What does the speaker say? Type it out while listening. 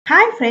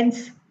Hi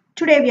friends,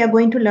 today we are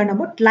going to learn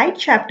about light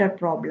chapter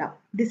problem.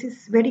 This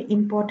is very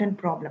important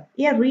problem.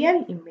 A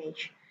real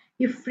image.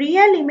 If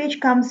real image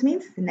comes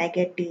means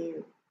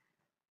negative.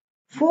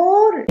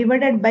 4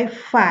 divided by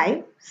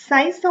 5,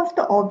 size of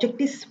the object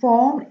is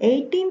formed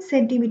 18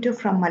 centimeter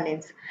from a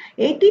lens.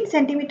 18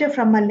 centimeter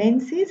from a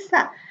lens is,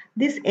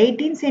 this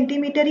 18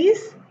 centimeter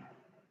is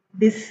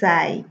this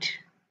side.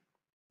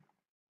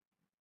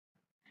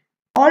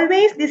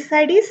 Always this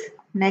side is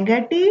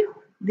negative,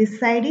 this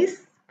side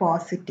is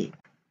positive.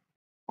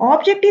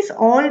 Object is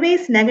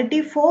always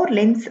negative for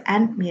lens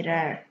and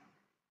mirror.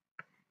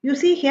 You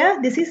see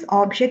here, this is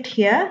object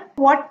here.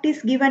 What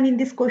is given in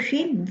this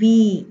question?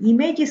 V.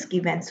 Image is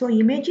given. So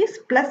image is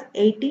plus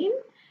 18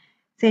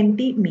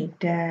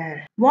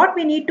 centimeter. What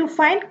we need to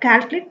find?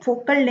 Calculate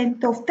focal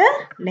length of the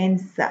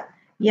lens.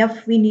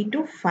 F we need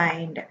to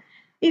find.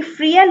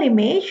 If real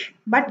image,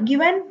 but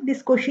given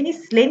this question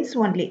is lens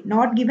only,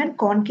 not given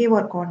concave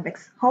or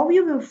convex. How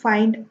you will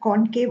find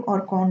concave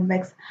or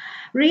convex?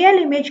 Real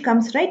image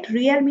comes, right?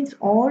 Real means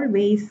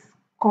always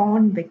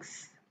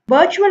convex.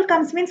 Virtual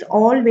comes means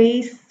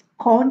always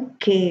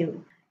concave.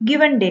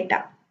 Given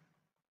data.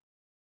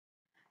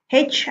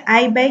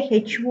 Hi by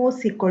HO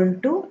is equal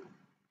to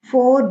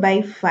 4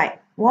 by 5.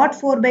 What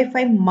 4 by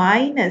 5?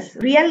 Minus.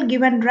 Real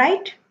given,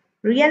 right?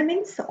 Real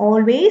means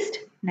always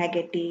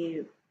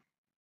negative.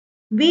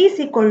 V is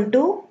equal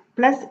to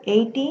plus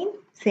 18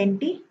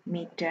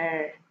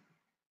 centimeter.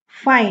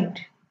 Find.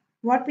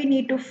 What we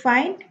need to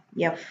find?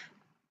 F.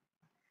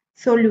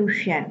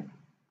 Solution.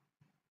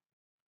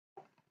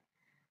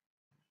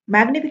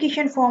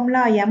 Magnification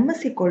formula M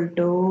is equal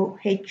to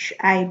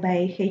Hi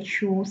by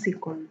HO is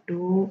equal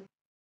to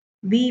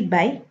V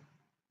by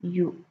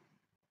U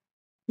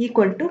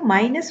equal to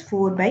minus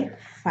 4 by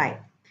 5.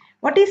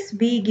 What is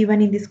V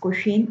given in this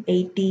question?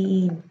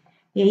 18.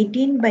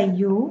 18 by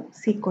U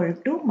is equal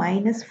to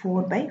minus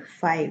 4 by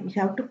 5. We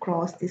have to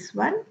cross this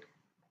one.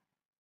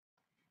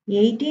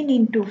 18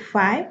 into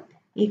 5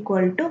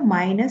 equal to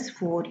minus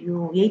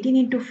 4U. 18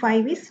 into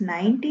 5 is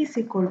 90 is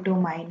equal to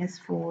minus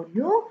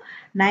 4U.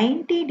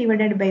 90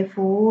 divided by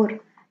 4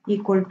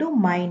 equal to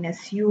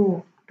minus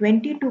U.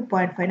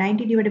 22.5.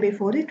 90 divided by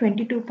 4 is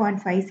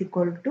 22.5 is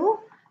equal to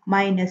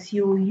minus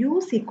U. U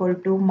is equal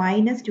to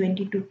minus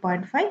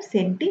 22.5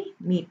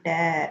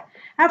 centimeter.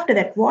 After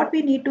that, what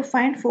we need to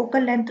find?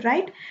 Focal length,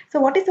 right? So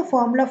what is the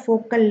formula of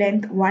focal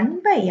length?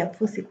 1 by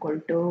F is equal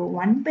to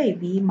 1 by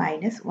V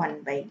minus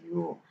 1 by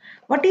U.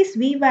 What is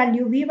V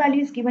value? V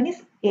value is given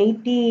is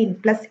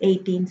 18 plus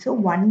 18. So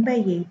 1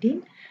 by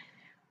 18.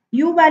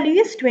 U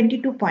value is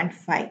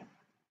 22.5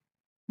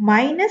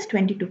 minus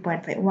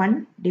 22.5.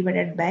 1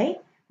 divided by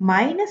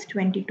minus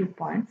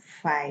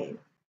 22.5.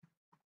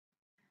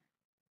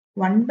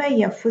 1 by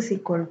F is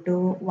equal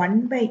to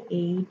 1 by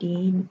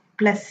 18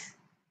 plus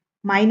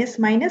minus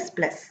minus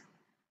plus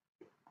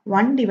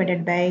 1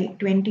 divided by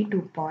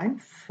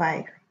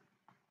 22.5.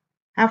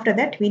 After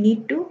that, we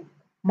need to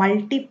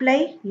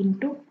multiply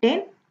into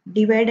 10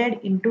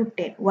 divided into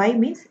 10. Y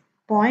means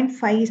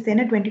 0.5 is then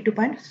a 22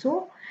 point.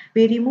 So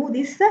we remove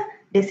this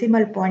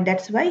decimal point.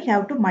 That's why you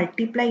have to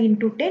multiply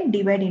into 10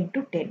 divide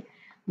into 10.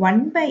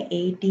 1 by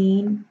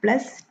 18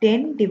 plus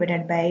 10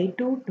 divided by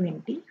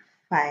 225.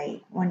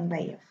 1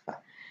 by F.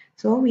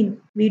 So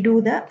we do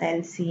the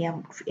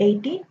LCM.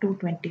 18 to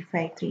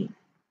 25. 3.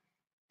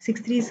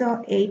 6 3s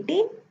are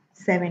 18.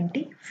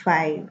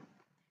 75.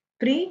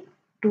 3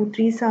 2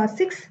 3s are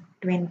 6.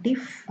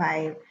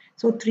 25.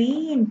 So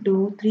 3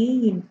 into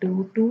 3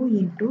 into 2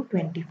 into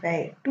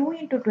 25. 2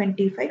 into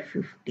 25,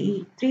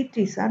 50. 3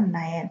 3s are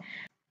 9.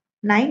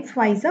 9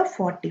 5s are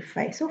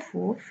 45. So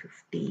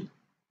 450.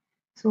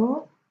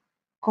 So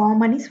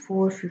common is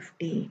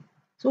 450.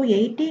 So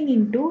 18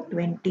 into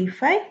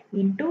 25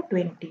 into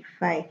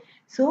 25.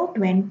 So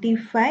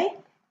 25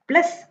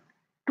 plus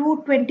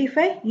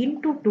 225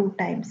 into 2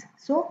 times.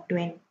 So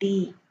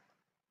 20.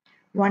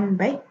 1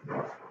 by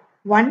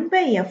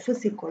F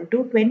is equal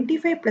to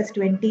 25 plus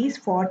 20 is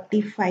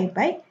 45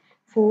 by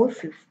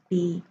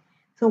 450.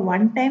 So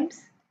 1 times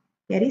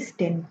here is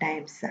 10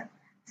 times.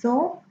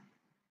 So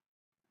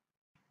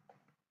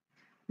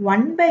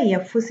 1 by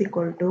F is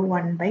equal to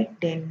 1 by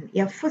 10.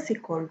 F is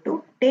equal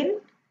to 10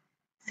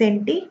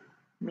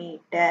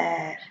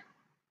 centimeter.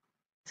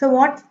 So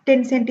what's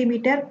 10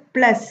 centimeter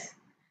plus?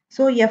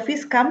 So F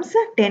is comes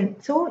 10.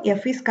 So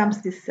F is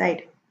comes this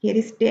side. Here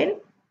is 10.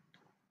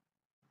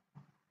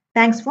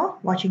 Thanks for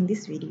watching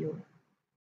this video.